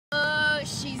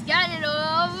got it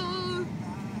all.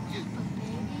 But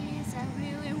baby, is that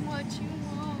really what you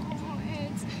want?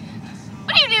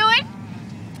 What are you doing?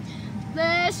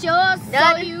 Bless your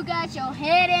soul, you got your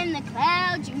head in the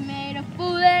clouds. You made a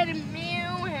fool out of me,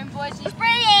 and boy, she's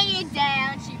bringing you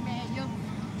down. She made your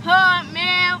heart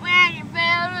melt when you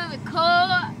fell to the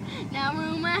core. Now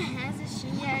rumor has it she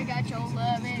ain't got your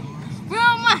loving.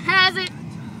 Rumor has it.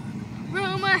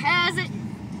 Rumor has it.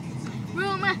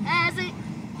 Rumor has it.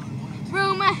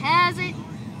 Rumor has it.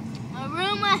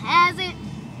 Rumor has it.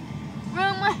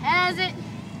 Rumor has it.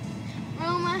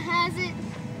 Rumor has it.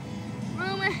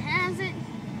 Rumor has it.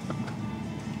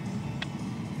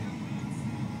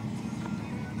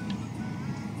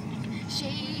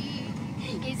 She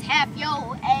is half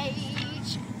your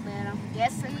age, but I'm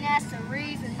guessing that's the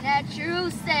reason that you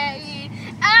stayed.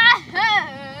 I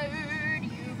heard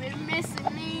you've been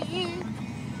missing me,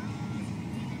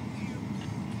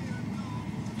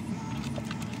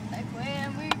 like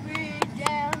when we read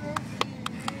down the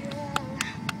field.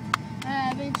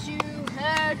 Haven't you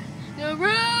heard the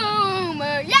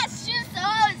rumor? Yes, you saw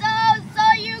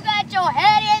you got your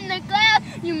head in the clouds.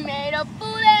 You made a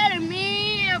fool out of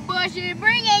me, boy, she's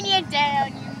bringing you down.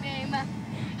 You made my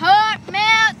heart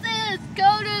melt and it's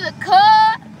go to the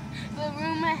core. But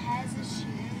rumor has it she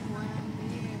ain't what I'm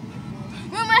leaving you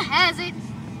for. Rumor has it.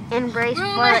 Embrace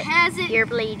Rumor has it. You're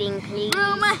bleeding, please.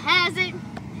 Rumor has it.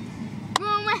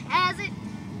 Rumor has it.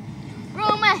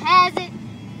 Rumor has it.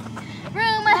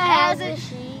 Rumor has it.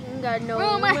 She ain't got no.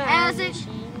 Rumor has it. She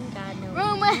ain't got no.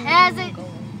 Rumor has it.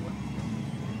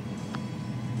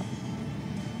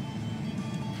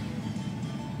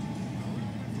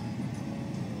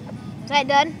 Is that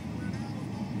done?